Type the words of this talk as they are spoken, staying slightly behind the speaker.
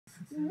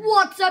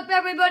What's up,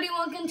 everybody?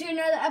 Welcome to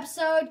another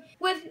episode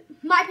with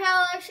my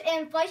pal Alex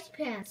and Feisty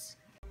Pants.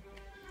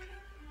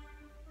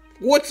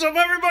 What's up,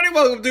 everybody?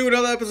 Welcome to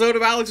another episode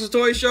of Alex's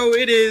Toy Show.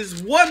 It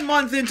is 1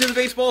 month into the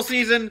baseball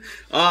season.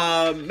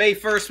 May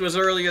 1st was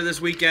earlier this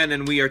weekend,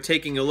 and we are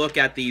taking a look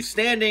at the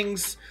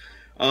standings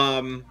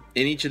in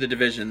each of the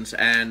divisions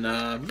and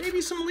maybe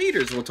some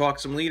leaders. We'll talk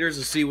some leaders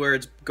to see where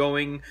it's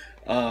going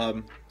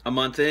a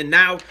month in.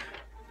 Now,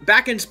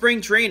 back in spring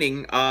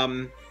training,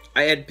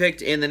 I had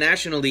picked in the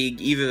National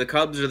League either the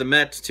Cubs or the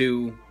Mets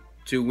to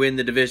win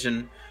the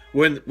division,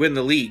 win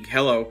the league.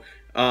 Hello.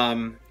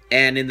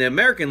 And in the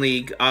American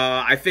League,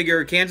 I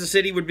figured Kansas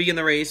City would be in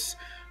the race.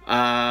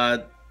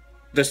 The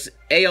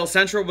AL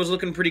Central was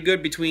looking pretty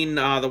good between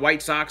the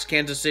White Sox,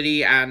 Kansas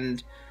City,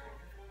 and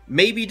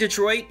maybe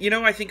Detroit. You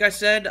know, I think I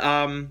said.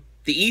 The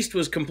East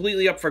was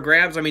completely up for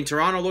grabs. I mean,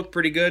 Toronto looked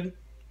pretty good.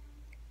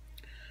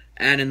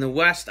 And in the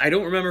West, I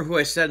don't remember who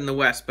I said in the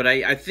West, but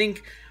I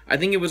think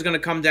it was going to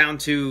come down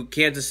to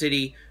Kansas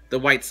City, the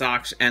White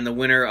Sox, and the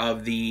winner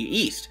of the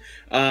East.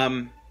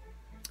 Now,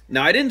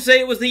 I didn't say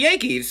it was the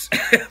Yankees.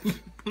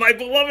 My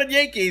beloved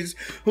Yankees,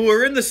 who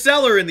are in the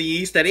cellar in the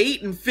East at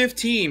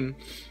 8-15,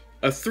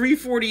 a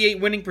 .348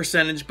 winning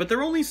percentage, but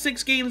they're only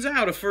 6 games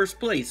out of first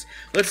place.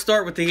 Let's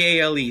start with the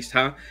AL East,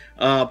 huh?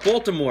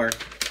 Baltimore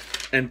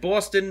and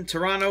Boston,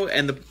 Toronto,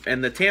 and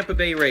the Tampa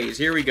Bay Rays.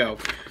 Here we go.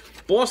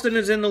 Boston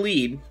is in the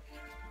lead.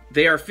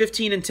 They are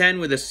 15-10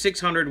 with a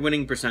 .600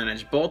 winning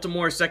percentage.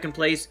 Baltimore second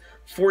place,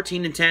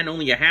 14-10,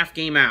 only a half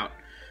game out.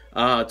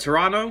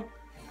 Toronto,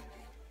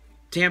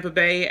 Tampa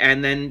Bay,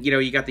 and then, you know,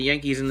 you got the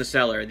Yankees in the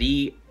cellar.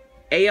 The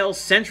AL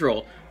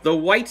Central, the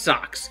White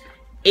Sox,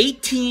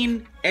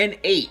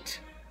 18-8.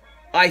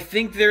 I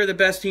think they're the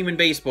best team in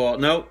baseball.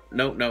 No.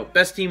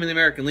 Best team in the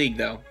American League,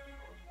 though.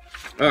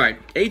 All right,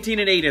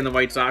 18-8 in the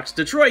White Sox.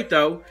 Detroit,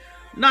 though,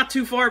 not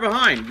too far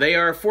behind. They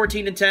are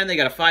 14-10. They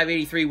got a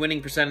 .583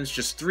 winning percentage,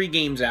 just 3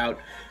 games out.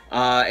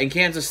 And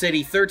Kansas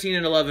City,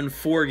 13-11,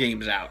 4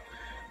 games out.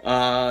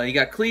 You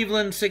got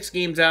Cleveland, 6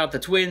 games out. The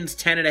Twins,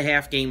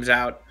 10.5 games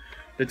out.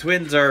 The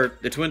Twins are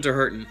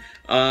hurting.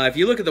 If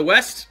you look at the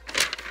West,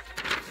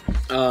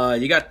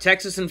 you got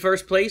Texas in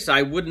first place.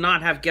 I would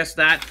not have guessed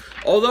that.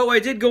 Although I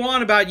did go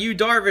on about Yu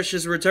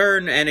Darvish's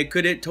return, and it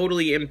could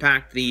totally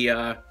impact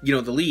the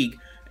the league.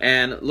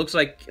 And it looks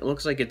like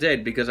it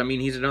did, because I mean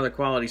he's another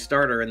quality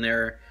starter in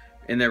their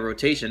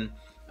rotation.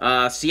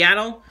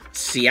 Seattle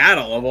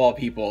of all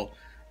people,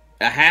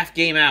 a half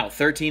game out,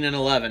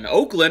 13-11.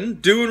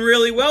 Oakland doing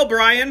really well,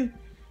 Brian,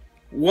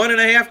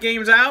 1.5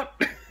 games out.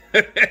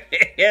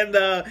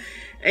 And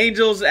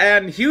Angels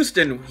and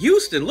Houston,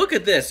 look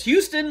at this.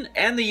 Houston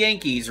and the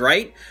Yankees,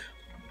 right?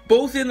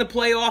 Both in the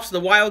playoffs, the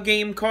wild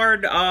game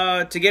card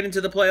to get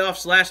into the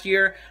playoffs last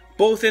year.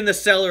 Both in the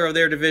cellar of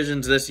their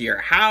divisions this year.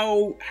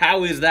 How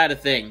is that a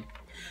thing?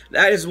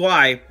 That is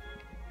why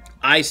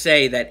I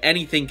say that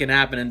anything can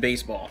happen in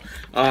baseball.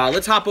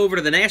 Let's hop over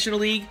to the National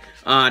League.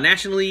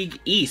 National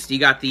League East, you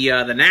got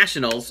the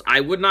Nationals.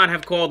 I would not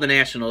have called the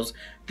Nationals.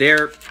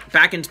 They're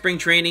back in spring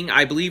training.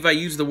 I believe I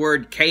used the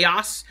word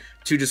chaos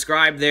to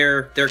describe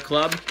their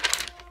club.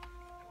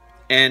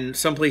 And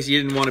someplace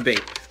you didn't want to be.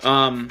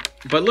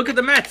 But look at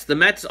the Mets. The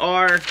Mets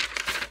are...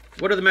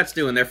 What are the Mets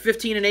doing? They're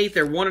 15-8.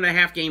 They're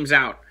 1.5 games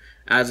out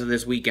as of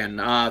this weekend.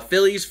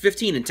 Phillies,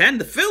 15-10.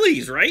 The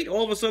Phillies, right?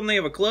 All of a sudden they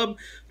have a club,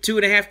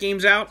 2.5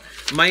 games out.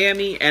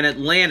 Miami and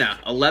Atlanta,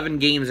 11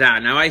 games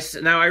out. Now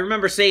I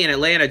remember saying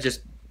Atlanta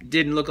just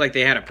didn't look like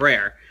they had a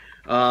prayer.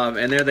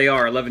 And there they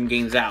are, 11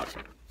 games out.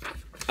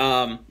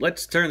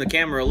 Let's turn the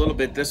camera a little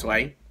bit this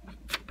way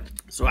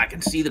so I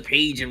can see the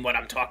page and what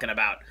I'm talking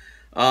about.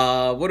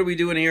 What are we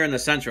doing here in the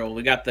Central?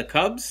 We got the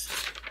Cubs,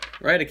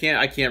 right?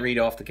 I can't read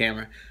off the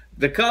camera.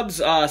 The Cubs,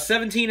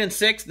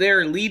 17-6.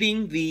 They're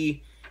leading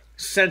the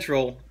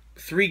Central,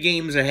 3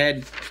 games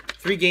ahead,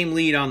 3-game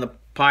lead on the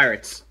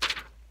Pirates.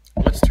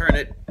 Let's turn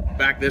it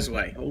back this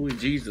way. Holy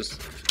Jesus.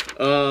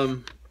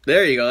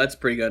 There you go. That's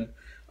pretty good.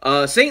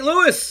 St.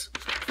 Louis.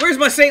 Where's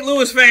my St.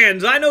 Louis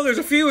fans? I know there's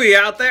a few of you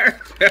out there.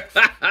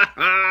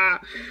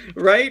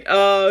 Right?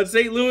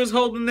 St. Louis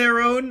holding their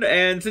own,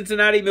 and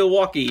Cincinnati,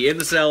 Milwaukee in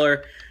the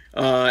cellar.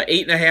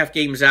 8.5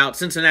 games out.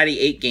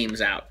 Cincinnati, 8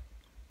 games out.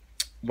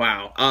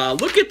 Wow.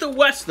 Look at the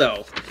West,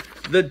 though.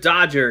 The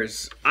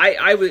Dodgers. I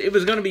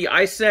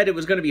said it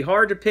was going to be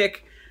hard to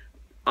pick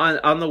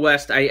on the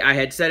West. I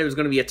had said it was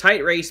going to be a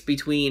tight race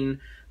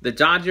between the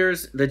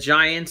Dodgers, the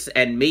Giants,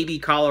 and maybe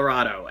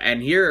Colorado.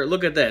 And here,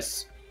 look at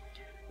this.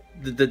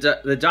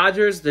 The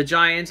Dodgers, the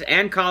Giants,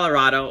 and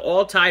Colorado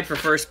all tied for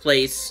first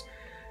place.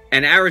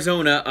 And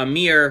Arizona, a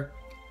mere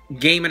 1.5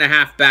 games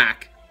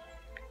back.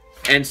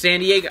 And San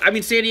Diego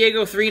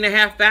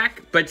 3.5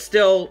 back, but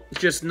still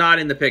just not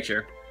in the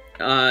picture.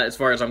 As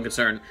far as I'm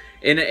concerned.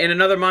 In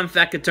another month,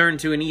 that could turn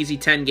to an easy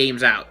 10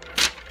 games out.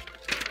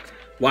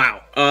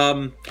 Wow.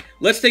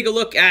 Let's take a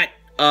look at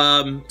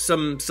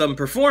some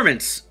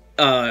performance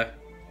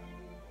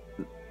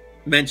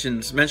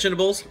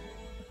mentionables.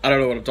 I don't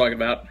know what I'm talking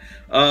about.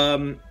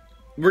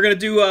 We're going to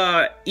do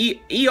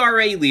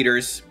ERA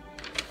leaders.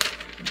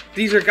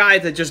 these are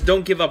guys that just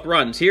don't give up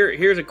runs.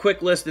 Here's a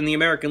quick list in the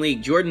American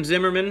League. Jordan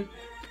Zimmerman,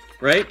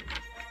 right?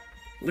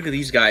 Look at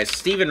these guys.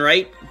 Stephen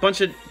Wright,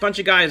 bunch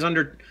of guys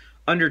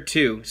under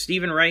 2.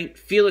 Stephen Wright,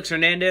 Felix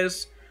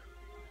Hernandez.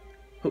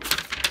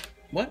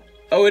 What?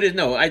 Oh, it is.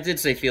 No, I did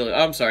say Felix.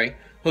 Oh, I'm sorry.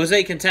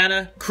 Jose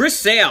Quintana, Chris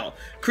Sale.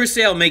 Chris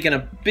Sale making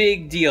a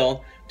big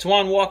deal.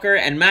 Twan Walker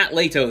and Matt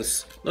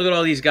Latos. Look at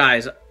all these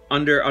guys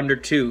under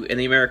 2 in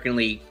the American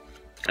League.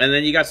 And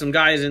then you got some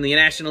guys in the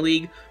National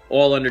League,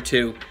 all under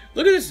 2.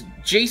 Look at this,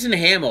 Jason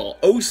Hamill,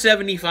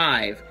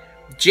 075.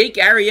 Jake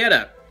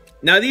Arrieta.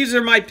 Now these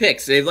are my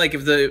picks. Like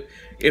if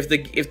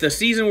the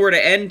season were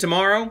to end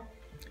tomorrow,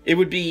 it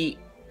would be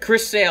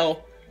Chris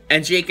Sale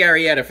and Jake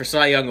Arrieta for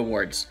Cy Young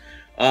awards.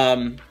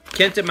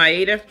 Kenta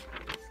Maeda,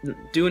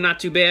 doing not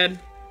too bad.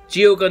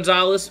 Gio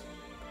Gonzalez,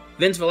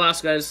 Vince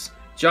Velasquez,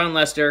 John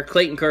Lester,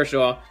 Clayton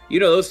Kershaw. You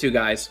know those 2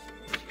 guys.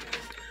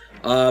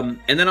 And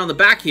then on the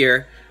back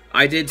here,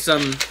 I did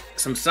some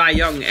Cy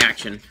Young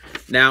action.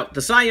 Now,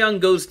 the Cy Young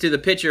goes to the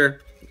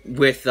pitcher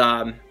with,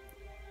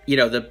 you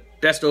know, the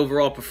best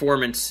overall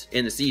performance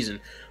in the season.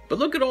 But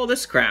look at all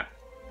this crap,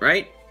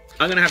 right?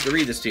 I'm going to have to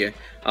read this to you.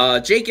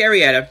 Jake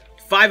Arrieta,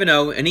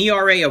 5-0, an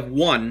ERA of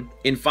 1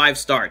 in 5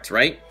 starts,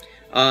 right?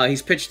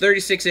 He's pitched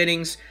 36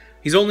 innings.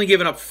 He's only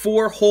given up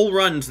 4 whole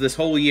runs this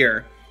whole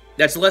year.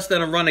 That's less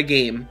than a run a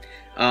game.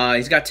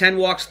 He's got 10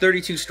 walks,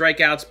 32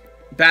 strikeouts.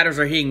 Batters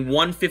are hitting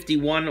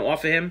 151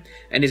 off of him,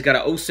 and he's got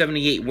a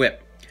 078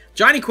 whip.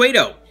 Johnny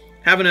Cueto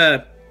having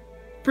a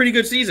pretty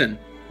good season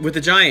with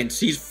the Giants.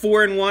 He's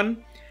 4-1,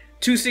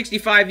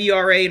 2.65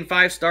 ERA in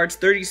 5 starts,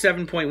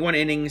 37.1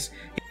 innings.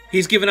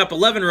 He's given up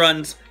 11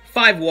 runs,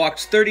 5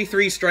 walks,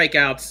 33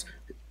 strikeouts.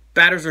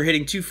 Batters are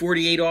hitting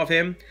 248 off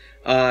him.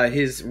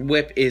 His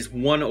whip is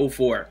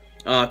 104.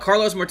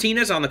 Carlos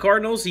Martinez on the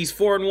Cardinals. He's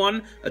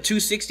 4-1, a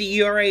 2.60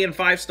 ERA in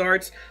 5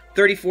 starts,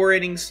 34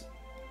 innings,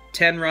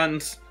 10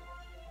 runs,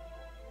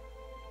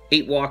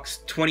 8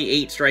 walks,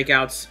 28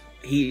 strikeouts.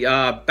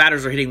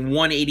 Batters are hitting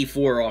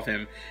 184 off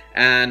him,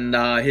 and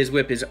his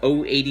whip is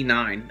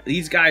 089.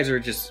 These guys are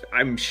just,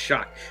 I'm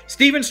shocked.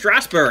 Steven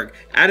Strasburg,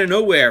 out of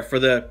nowhere for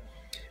the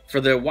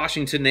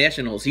Washington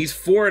Nationals. He's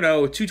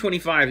 4-0,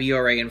 2.25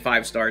 ERA in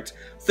 5 starts,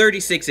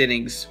 36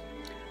 innings,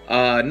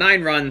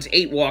 9 runs,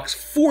 8 walks,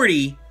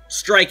 40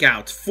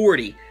 strikeouts.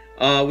 40.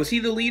 Was he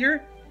the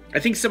leader? I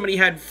think somebody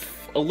had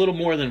a little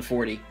more than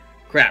 40.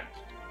 Crap.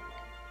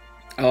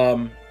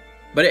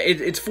 But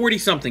it's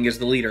 40-something is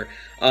the leader.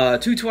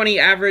 220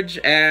 average,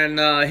 and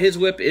his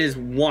whip is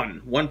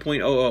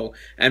 1.00.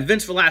 And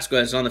Vince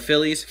Velasquez on the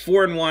Phillies,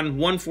 4-1,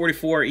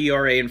 144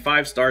 ERA in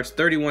 5 starts,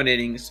 31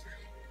 innings,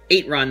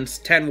 8 runs,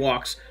 10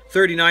 walks,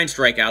 39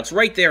 strikeouts,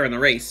 right there in the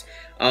race.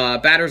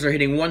 Batters are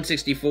hitting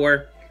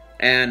 164,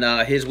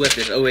 and his whip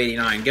is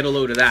 089. Get a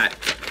load of that.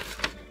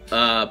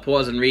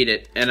 Pause and read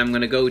it, and I'm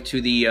going to go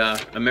to the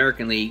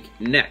American League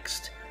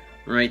next.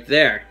 Right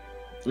there.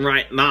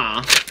 Right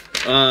now.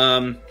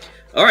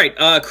 All right,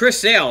 Chris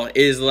Sale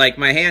is like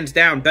my hands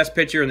down best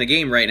pitcher in the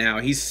game right now.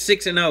 He's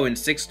 6-0 in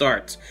 6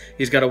 starts.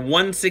 He's got a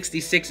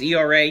 1.66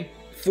 ERA,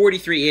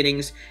 43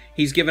 innings.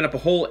 He's given up a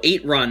whole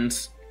 8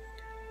 runs,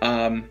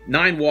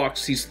 9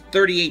 walks. He's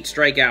 38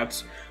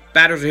 strikeouts.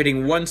 Batters are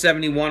hitting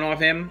 171 off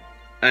him,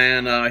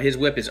 and his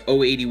whip is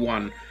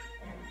 081.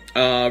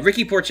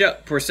 Ricky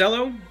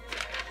Porcello.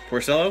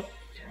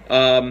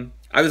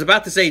 I was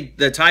about to say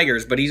the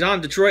Tigers, but he's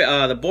on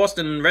Detroit, the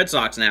Boston Red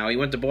Sox now. He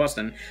went to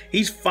Boston.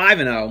 He's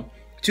 5-0.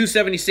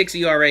 2.76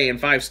 ERA in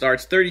 5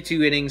 starts,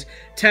 32 innings,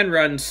 10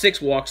 runs,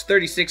 6 walks,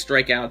 36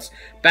 strikeouts.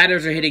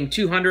 Batters are hitting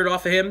 200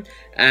 off of him,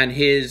 and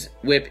his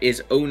whip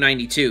is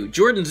 0.92.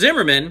 Jordan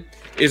Zimmerman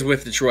is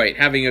with Detroit,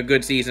 having a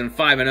good season,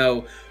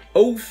 5-0,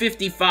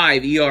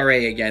 0.55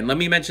 ERA again. Let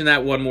me mention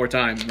that one more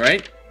time,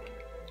 right?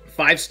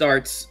 5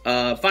 starts,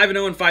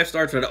 5-0 in 5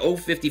 starts with an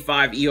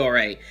 0.55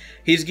 ERA.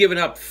 He's given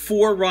up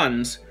 4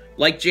 runs,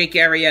 like Jake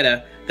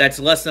Arrieta, that's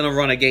less than a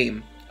run a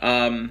game.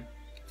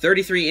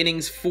 33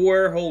 innings,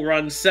 4 whole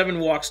runs, 7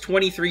 walks,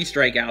 23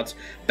 strikeouts.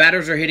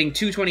 Batters are hitting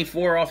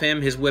 224 off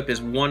him. His whip is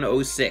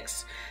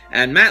 106.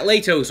 And Matt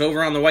Latos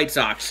over on the White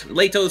Sox.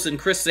 Latos and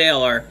Chris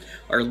Sale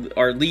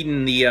are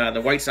leading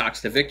the White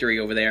Sox to victory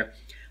over there.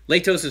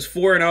 Latos is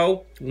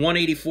 4-0,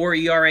 184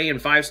 ERA in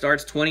 5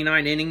 starts,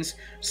 29 innings,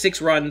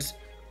 6 runs,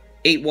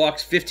 8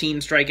 walks, 15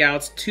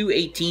 strikeouts,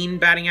 218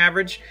 batting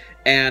average,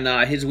 and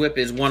his whip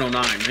is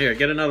 109. Here,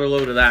 get another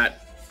load of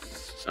that.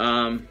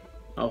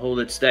 I'll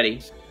hold it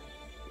steady.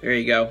 There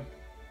you go.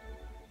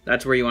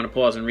 That's where you want to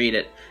pause and read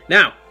it.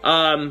 Now,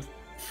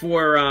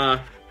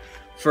 for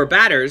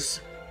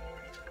batters,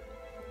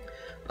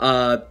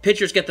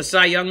 pitchers get the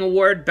Cy Young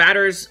Award.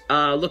 Batters,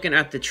 looking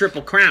at the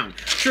Triple Crown.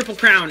 Triple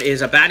Crown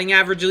is a batting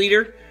average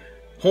leader,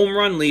 home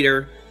run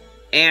leader,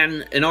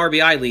 and an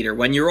RBI leader.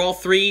 When you're all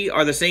 3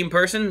 are the same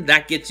person,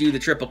 that gets you the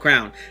Triple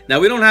Crown. Now,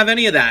 we don't have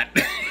any of that.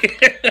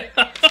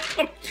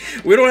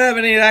 We don't have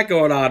any of that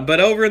going on.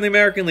 But over in the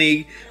American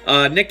League,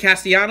 Nick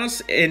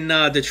Castellanos in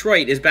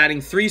Detroit is batting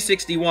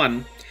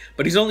 .361,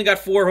 but he's only got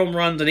 4 home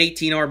runs and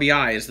 18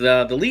 RBIs.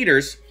 The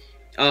leaders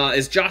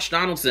is Josh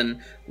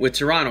Donaldson with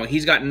Toronto.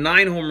 He's got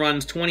 9 home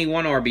runs,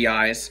 21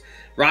 RBIs.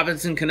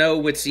 Robinson Cano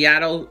with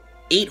Seattle,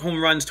 8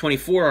 home runs,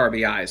 24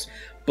 RBIs.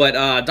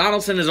 But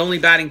Donaldson is only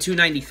batting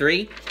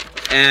 .293,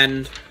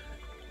 and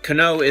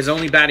Cano is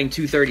only batting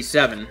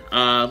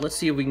 .237. Let's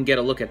see if we can get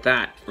a look at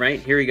that. Right,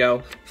 here we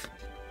go.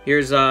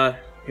 Here's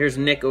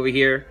Nick over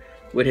here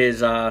with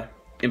his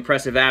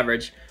impressive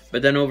average.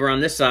 But then over on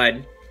this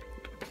side,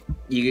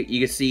 you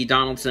can see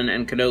Donaldson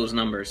and Cano's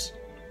numbers.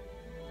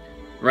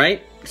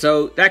 Right?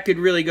 So that could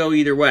really go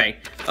either way.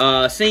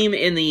 Same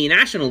in the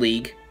National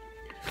League.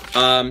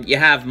 You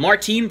have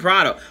Martin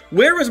Prado.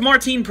 Where was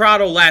Martin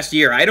Prado last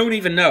year? I don't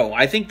even know.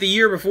 I think the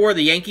year before,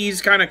 the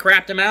Yankees kind of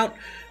crapped him out.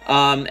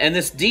 And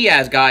this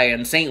Diaz guy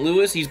in St.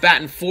 Louis, he's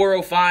batting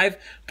 .405.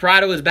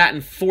 Prado is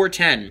batting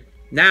 .410.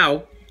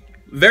 Now,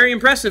 very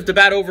impressive to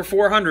bat over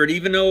 400,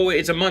 even though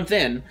it's a month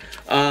in.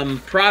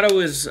 Prado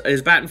is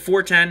batting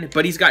 .410,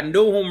 but he's got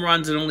no home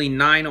runs and only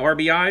 9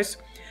 RBIs.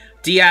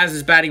 Diaz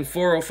is batting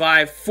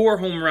 .405, 4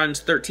 home runs,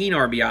 13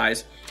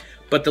 RBIs.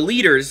 But the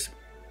leaders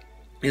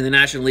in the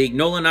National League,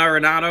 Nolan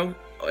Arenado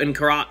in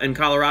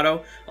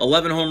Colorado,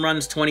 11 home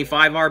runs,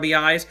 25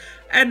 RBIs.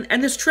 And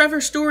this Trevor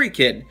Story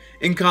kid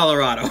in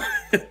Colorado,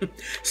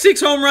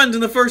 6 home runs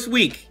in the first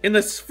week, in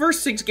the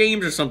first 6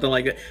 games or something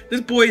like that.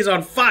 This boy is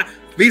on fire.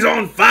 He's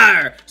on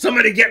fire.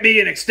 Somebody get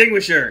me an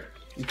extinguisher.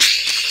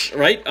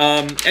 Right?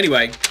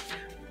 Anyway,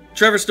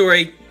 Trevor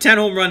Story, 10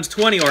 home runs,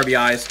 20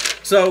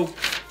 RBIs. So,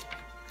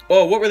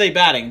 oh, what were they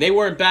batting? They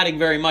weren't batting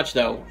very much,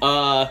 though.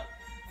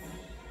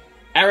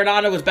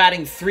 Arenado was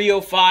batting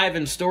 .305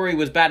 and Story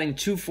was batting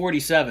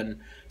 .247.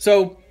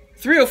 So,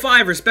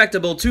 .305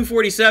 respectable,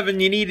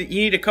 .247, you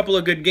need a couple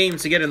of good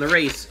games to get in the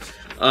race.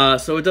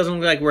 So it doesn't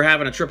look like we're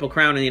having a triple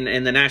crown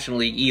in the National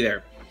League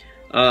either.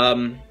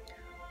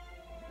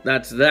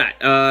 That's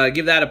that.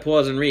 Give that a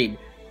pause and read.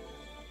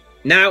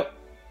 Now,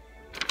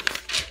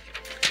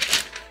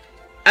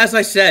 as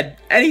I said,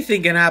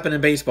 anything can happen in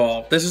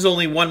baseball. This is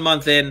only 1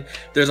 month in.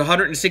 There's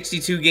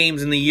 162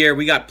 games in the year.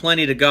 We got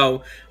plenty to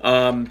go.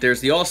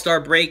 There's the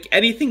All-Star break.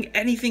 Anything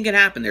can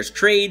happen. There's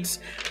trades.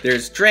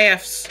 There's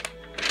drafts.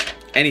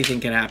 Anything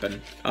can happen.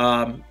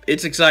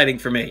 It's exciting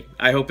for me.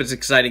 I hope it's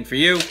exciting for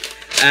you.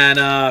 And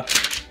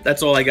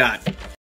that's all I got.